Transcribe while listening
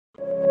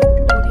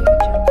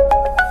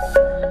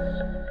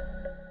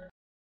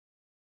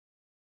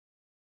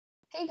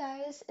Hey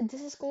guys,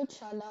 this is Coach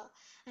Shala,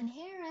 and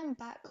here I'm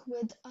back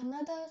with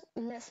another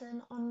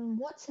lesson on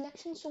what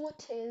selection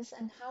sort is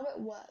and how it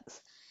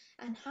works,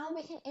 and how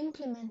we can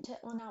implement it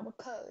on our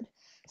code.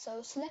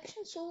 So,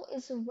 selection sort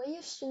is a way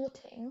of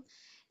sorting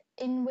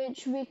in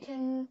which we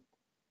can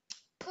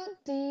put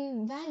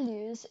the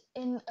values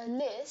in a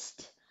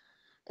list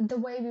the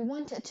way we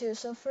want it to.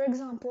 So, for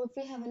example, if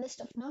we have a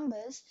list of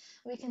numbers,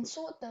 we can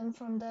sort them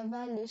from their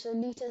values, so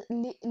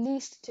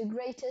least to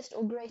greatest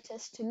or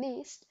greatest to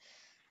least.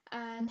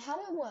 And how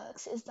it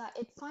works is that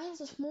it finds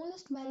the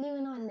smallest value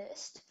in our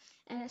list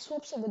and it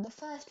swaps it with the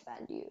first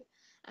value.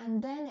 And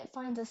then it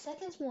finds the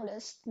second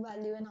smallest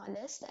value in our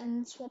list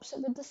and swaps it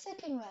with the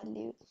second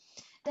value.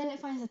 Then it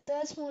finds the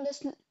third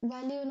smallest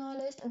value in our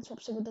list and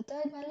swaps it with the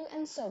third value,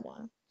 and so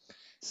on.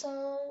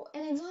 So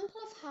an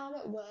example of how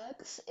it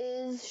works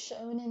is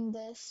shown in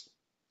this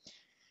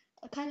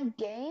a kind of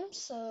game.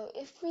 So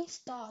if we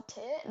start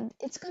it,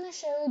 it's going to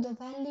show the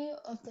value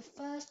of the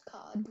first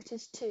card, which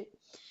is 2.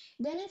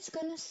 Then it's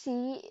gonna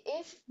see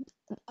if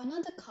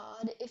another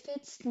card, if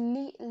it's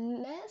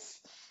less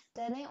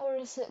than it or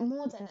is it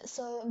more than it.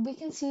 So we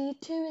can see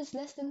 2 is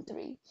less than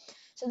 3.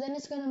 So then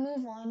it's gonna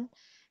move on,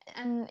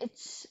 and it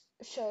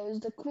shows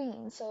the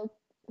queen. So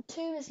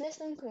 2 is less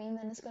than queen.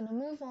 Then it's gonna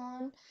move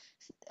on.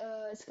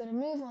 It's gonna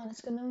move on. It's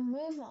gonna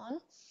move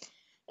on.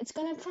 It's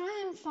gonna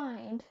try and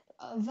find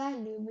a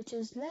value which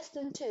is less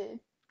than 2.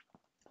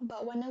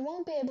 But when I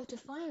won't be able to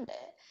find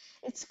it,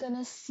 it's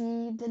gonna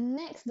see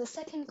the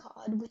second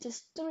card, which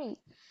is 3.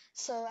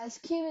 So as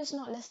q is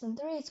not less than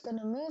 3, it's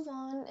gonna move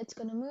on, it's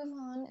gonna move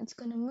on, it's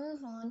gonna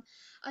move on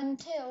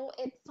until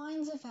it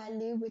finds a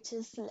value which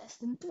is less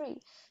than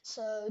 3.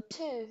 So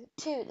 2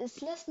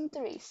 is less than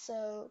 3.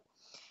 So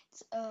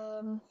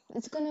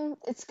it's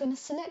gonna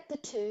select the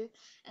 2,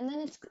 and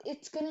then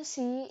it's gonna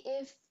see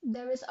if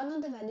there is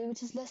another value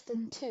which is less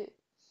than 2.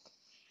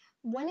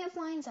 When it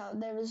finds out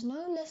there is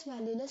no less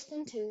value less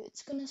than 2,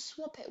 it's going to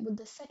swap it with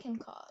the second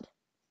card.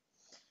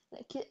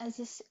 As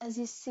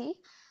you see,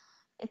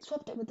 it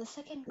swapped it with the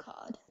second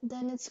card.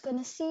 Then it's going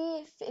to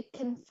see if it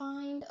can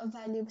find a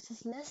value which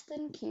is less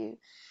than q,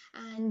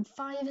 and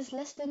 5 is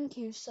less than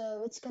q,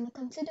 so it's going to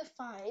consider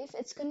 5.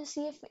 It's going to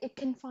see if it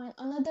can find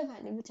another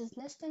value which is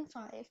less than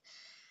 5,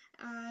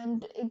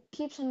 and it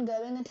keeps on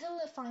going until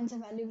it finds a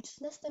value which is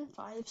less than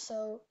 5.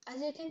 So as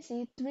you can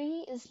see,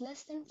 3 is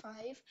less than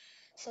 5.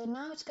 So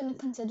now it's going to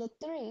consider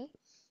 3,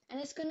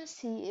 and it's going to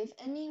see if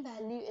any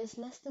value is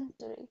less than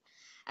 3.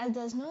 As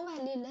there's no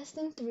value less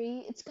than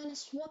 3, it's going to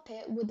swap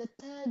it with the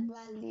third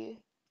value,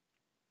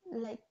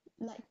 like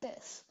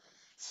this.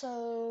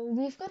 So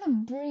we've got a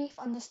brief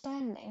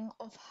understanding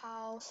of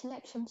how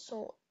selection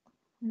sort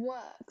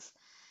works.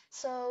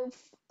 So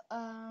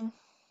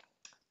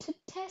to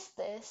test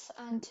this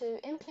and to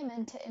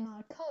implement it in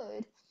our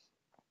code,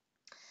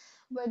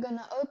 we're going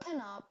to open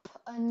up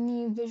a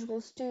new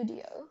Visual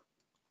Studio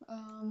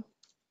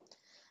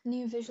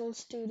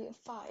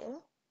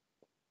file.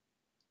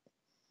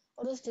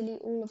 I'll just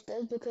delete all of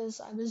this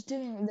because I was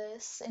doing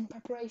this in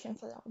preparation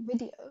for that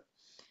video.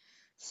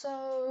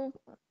 So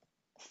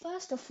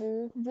first of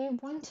all, we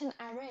want an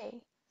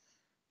array.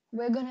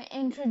 We're going to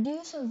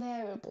introduce a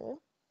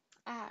variable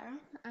r,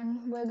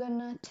 and we're going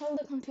to tell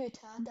the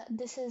computer that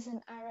this is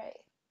an array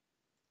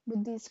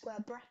with these square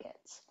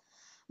brackets.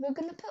 We're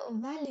going to put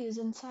values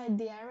inside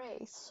the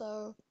array,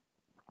 so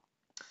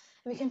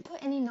we can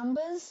put any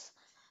numbers.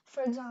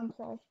 For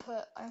example,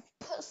 I've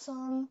put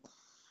some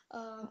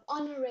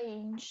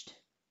unarranged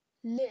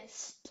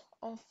list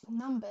of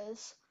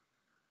numbers,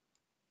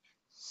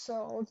 so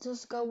I'll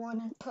just go on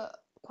and put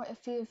quite a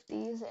few of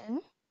these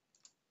in.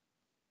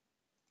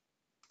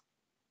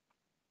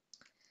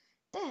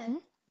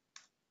 Then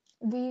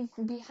we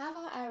have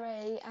our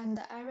array, and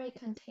the array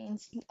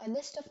contains a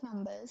list of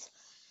numbers.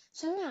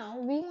 So now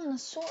we want to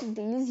sort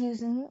these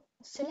using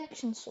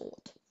selection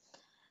sort.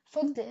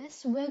 For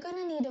this, we're going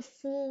to need a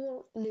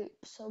for loop.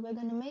 So we're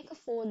going to make a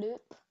for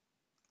loop,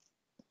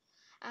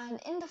 and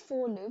in the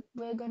for loop,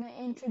 we're going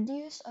to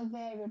introduce a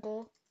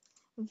variable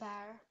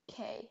var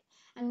k,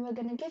 and we're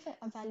going to give it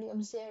a value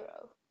of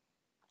 0.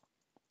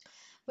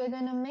 We're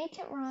going to make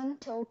it run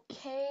till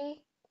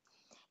k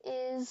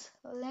is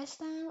less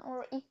than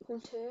or equal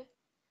to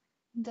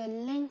the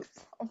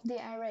length of the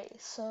array.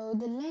 So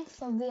the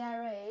length of the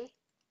array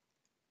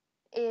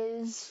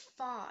is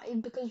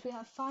 5 because we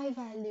have 5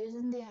 values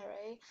in the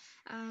array,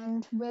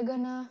 and we're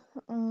gonna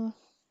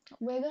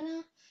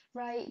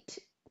write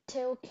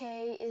till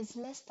k is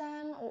less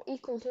than or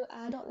equal to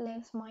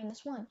r.length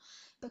minus 1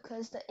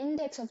 because the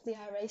index of the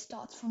array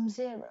starts from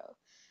 0.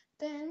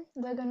 Then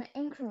we're going to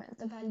increment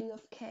the value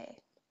of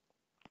k.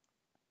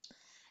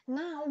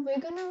 Now we're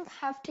going to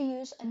have to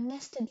use a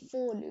nested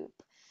for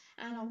loop,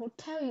 and I'll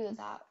tell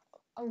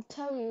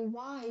you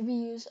why we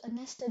use a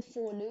nested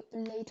for loop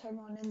later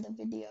on in the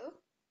video.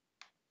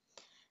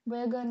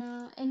 We're going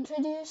to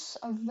introduce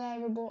a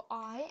variable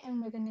I,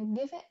 and we're going to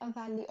give it a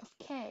value of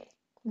k,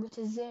 which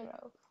is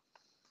 0.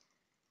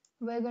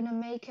 We're going to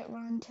make it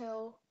run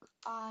till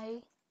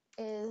I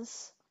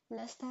is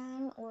less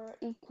than or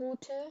equal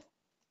to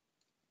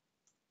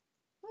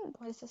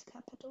why is this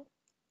capital?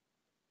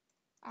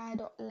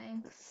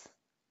 I.length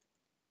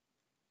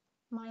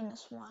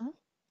 -1,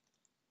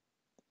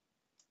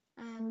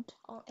 and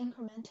I'll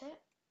increment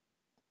it.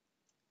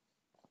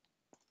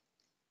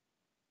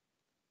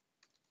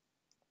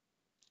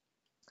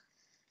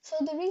 So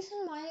the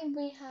reason why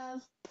we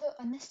have put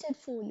a nested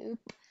for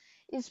loop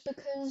is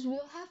because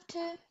we'll have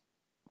to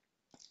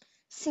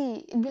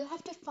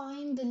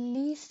find the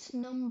least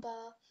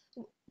number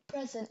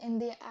present in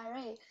the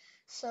array.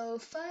 So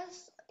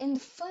first, in the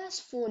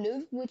first for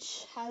loop,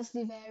 which has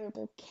the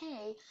variable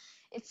k,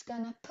 it's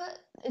gonna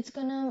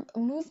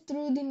move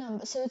through the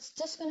number. So it's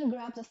just gonna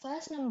grab the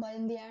first number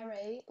in the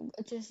array,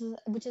 which is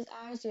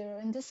r0,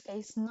 in this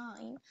case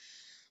 9.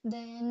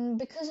 Then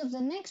because of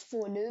the next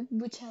for loop,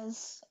 which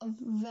has a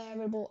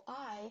variable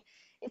I,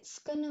 it's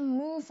gonna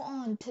move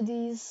on to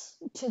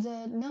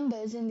the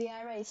numbers in the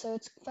array. So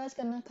it's first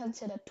gonna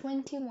consider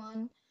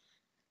 21,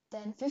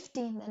 then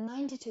 15, then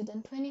 92,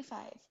 then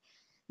 25.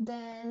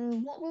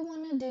 Then what we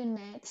want to do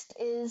next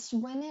is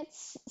when it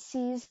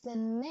sees the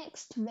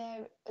next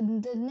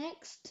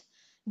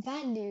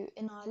value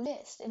in our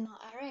list, in our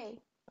array,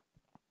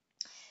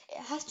 it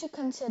has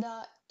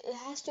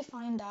to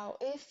find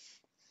out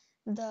if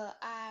the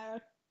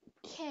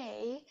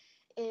rk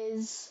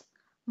is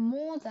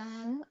more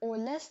than or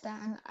less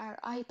than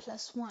ri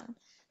plus 1.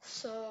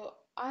 So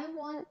I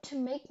want to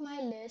make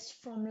my list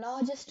from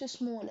largest to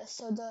smallest.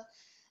 So the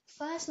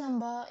first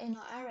number in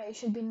our array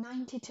should be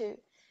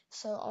 92.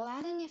 So I'll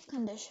add an if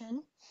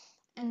condition,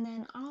 and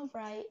then I'll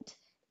write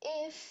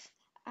if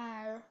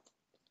our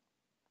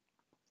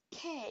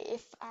k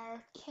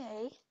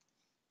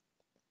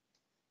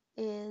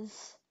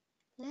is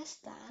less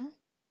than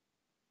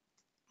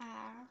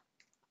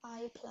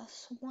I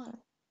plus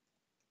 1,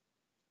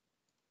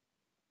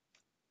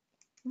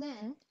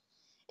 then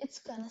it's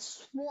gonna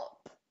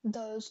swap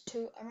those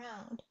two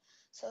around.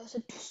 So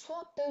to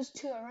swap those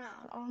two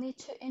around, I'll need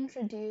to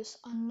introduce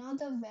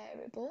another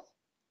variable.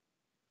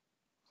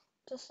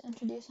 Just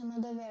introduce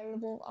another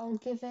variable. I'll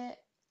give it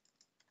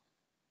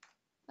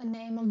a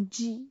name of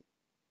g.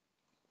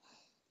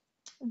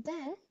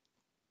 Then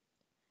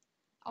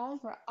I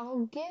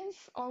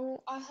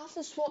have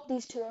to swap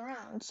these two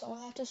around. So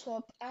I have to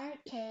swap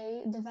rk,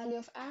 the value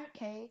of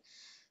rk,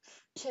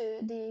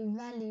 to the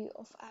value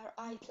of our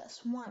I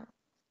plus 1.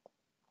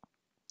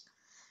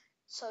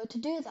 So to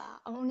do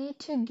that, I'll need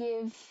to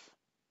give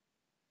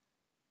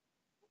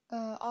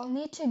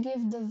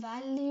the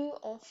value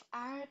of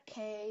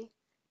rk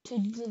to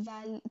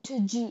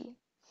g.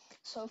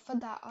 So for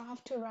that, I'll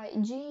have to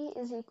write g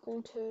is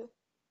equal to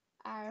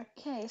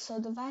rk. So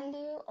the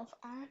value of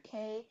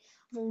rk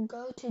will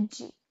go to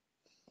g.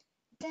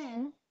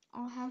 Then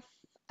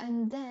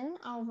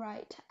I'll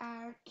write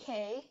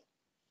rk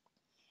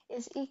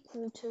is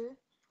equal to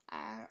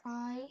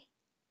ri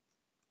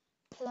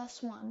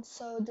plus 1.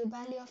 So the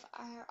value of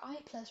ri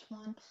plus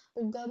 1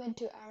 will go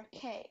into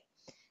rk.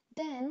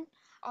 Then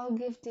I'll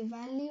give the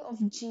value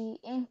of g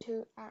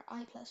into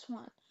ri plus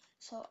 1.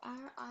 So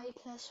ri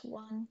plus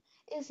 1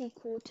 is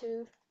equal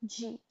to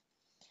g.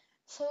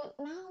 So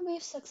now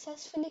we've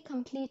successfully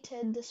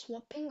completed the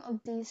swapping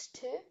of these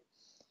two.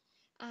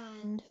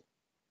 And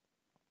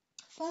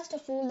first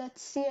of all,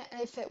 let's see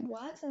if it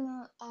works, and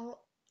then I'll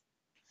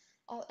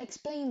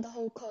explain the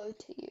whole code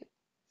to you.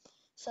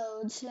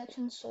 So the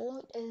selection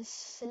sort is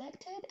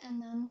selected,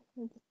 and then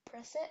we'll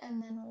press it,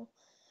 and then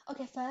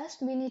okay,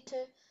 first we need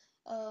to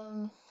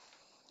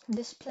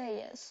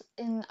display it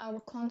in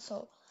our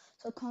console.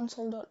 So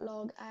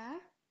console.log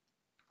r,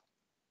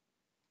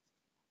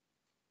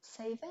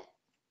 save it,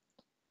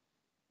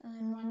 and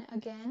then run it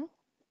again.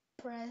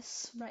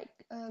 Press right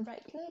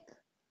click,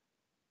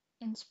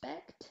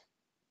 inspect,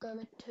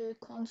 go to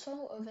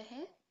console over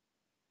here,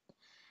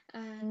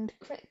 and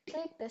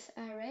click this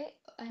arrow,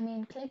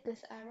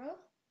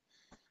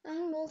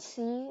 and we'll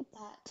see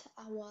that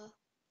our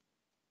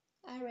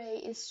array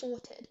is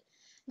sorted: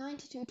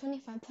 92,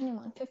 25,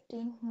 21,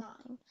 15,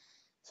 9.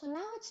 So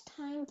now it's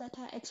time that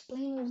I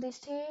explain all this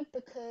to you,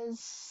 because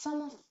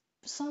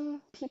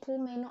some people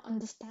may not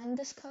understand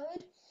this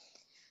code.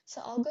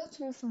 So I'll go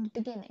through from the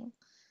beginning.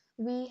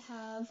 We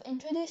have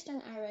introduced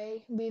an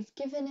array, we've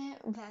given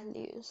it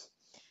values.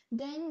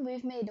 Then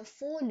we've made a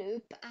for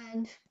loop,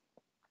 and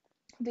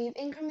we've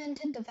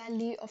incremented the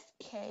value of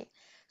k.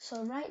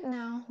 So right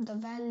now the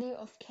value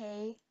of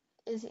k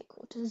is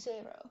equal to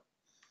 0.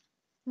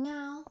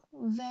 Now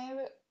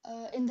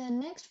in the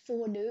next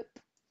for loop,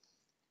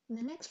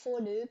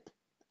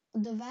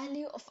 the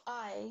value of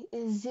I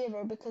is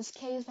 0, because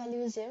k's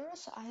value is 0,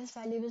 so i's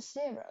value is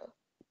 0.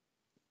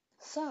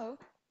 So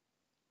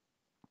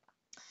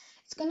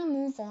it's gonna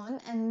move on,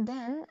 and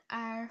then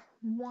our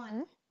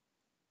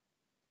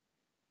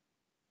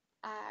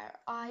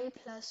I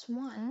plus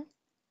 1,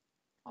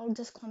 I'll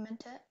just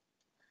comment it,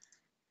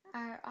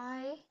 our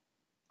I,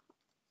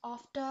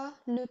 after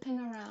looping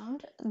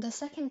around the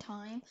second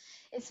time,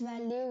 its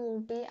value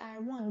will be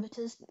r1,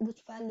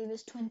 which value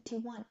is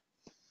 21.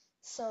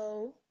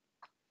 So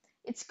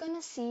it's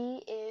gonna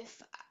see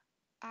if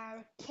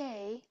our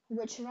k,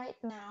 which right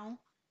now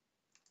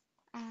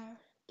our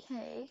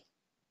k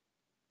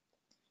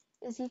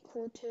is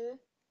equal to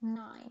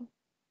 9.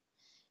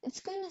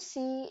 It's going to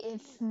see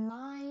if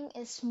 9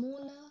 is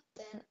smaller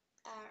than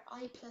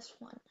our I plus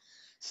 1.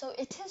 So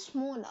it is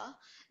smaller,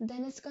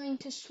 then it's going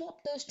to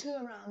swap those two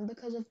around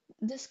because of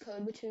this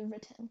code which we've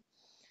written.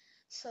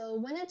 So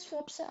when it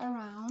swaps it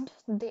around,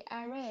 the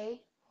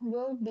array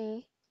will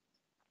be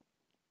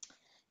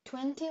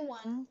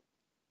 21,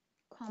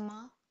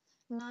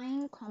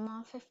 9,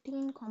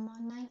 15,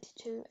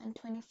 92, and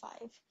 25.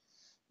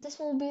 This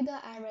will be the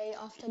array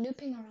after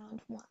looping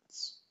around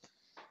once.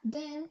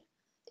 Then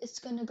it's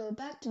going to go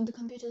back to the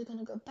computer, is going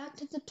to go back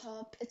to the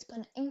top, it's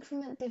going to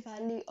increment the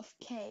value of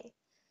k.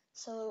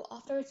 So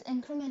after it's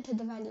incremented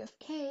the value of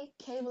k,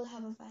 k will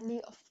have a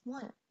value of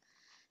 1.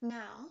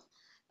 Now,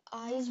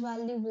 i's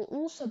value will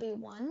also be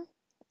 1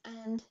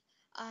 and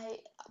I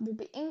will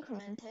be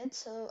incremented,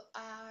 so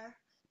our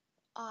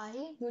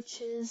I,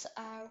 which is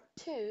our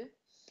 2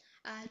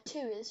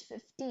 is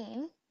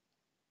 15,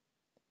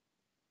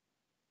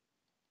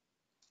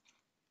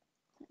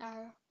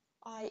 our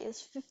I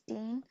is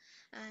 15,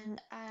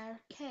 and our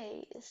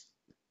k is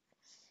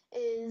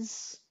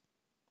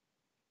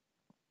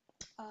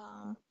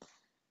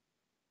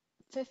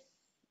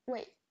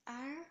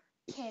our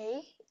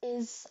k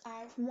is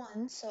our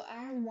 1, so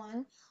our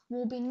 1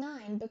 will be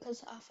 9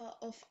 because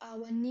of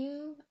our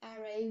new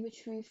array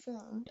which we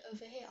formed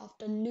over here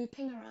after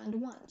looping around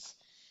once.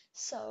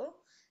 So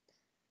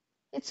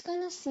it's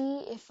gonna see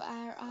if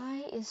our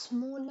I is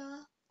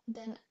smaller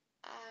than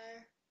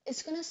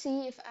it's gonna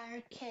see if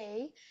our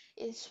k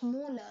is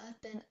smaller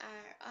than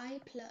our I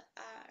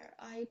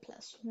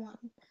plus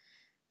 1.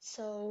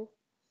 So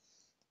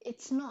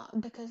it's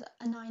not, because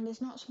a 9 is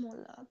not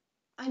smaller.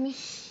 I mean,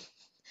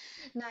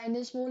 9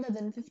 is smaller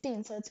than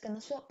 15, so it's going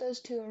to swap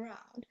those two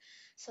around.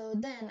 So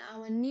then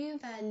our new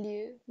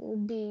value will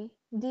be,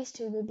 these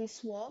two will be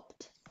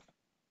swapped.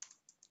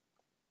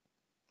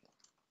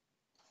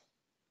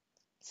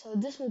 So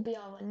this will be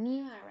our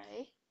new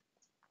array.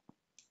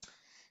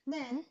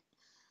 Then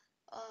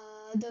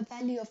the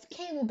value of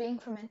k will be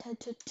incremented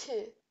to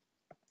 2.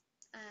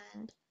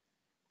 And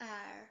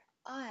our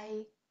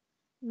I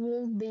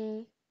will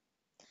be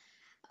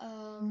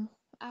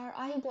our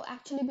I will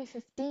actually be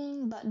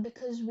 15, but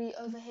because we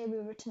over here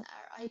we've written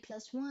our I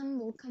plus 1,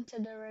 we'll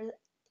consider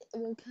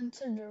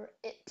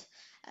it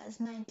as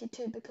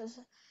 92 because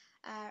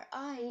our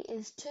I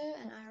is 2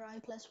 and our I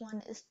plus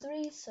 1 is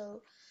 3,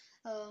 so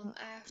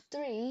our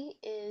 3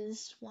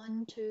 is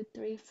 1, 2,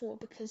 3, 4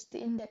 because the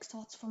index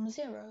starts from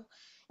 0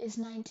 is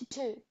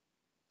 92.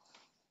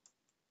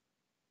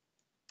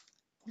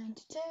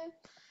 92,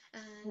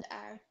 and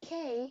our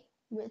k,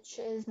 which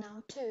is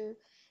now 2,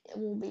 it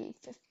will be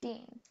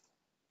 15.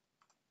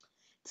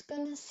 It's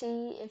going to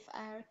see if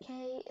our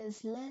k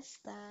is less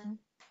than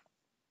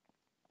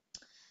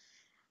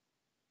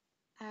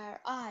our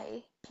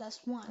I plus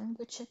 1,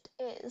 which it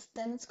is,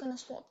 then it's going to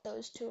swap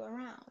those two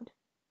around.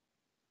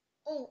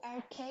 Oh,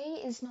 our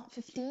k is not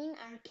 15,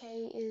 our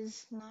k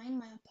is 9,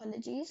 my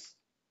apologies,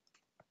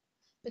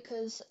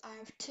 because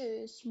our 2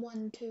 is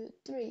 1, 2,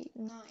 3,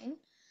 9.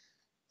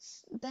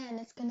 Then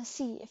it's going to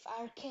see if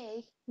our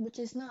k, which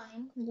is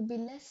 9, will be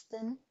less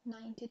than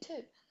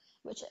 92,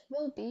 which it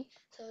will be,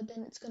 so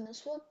then it's going to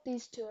swap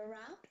these two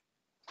around,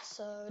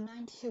 so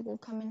 92 will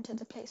come into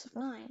the place of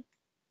 9.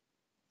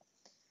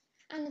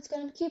 And it's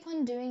going to keep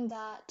on doing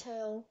that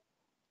till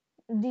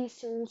these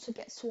two also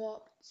get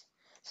swapped.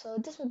 So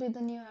this will be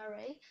the new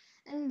array,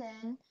 and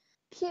then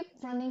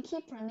keep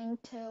running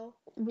till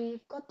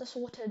we've got the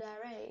sorted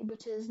array,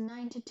 which is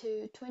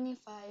 92,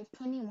 25,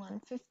 21,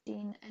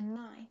 15, and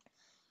 9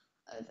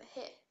 over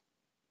here.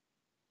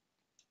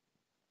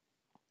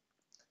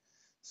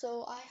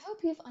 So I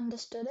hope you've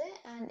understood it,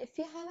 and if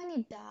you have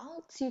any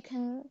doubts, you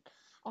can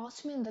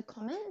ask me in the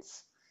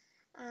comments,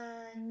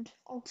 and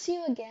I'll see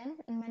you again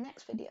in my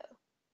next video.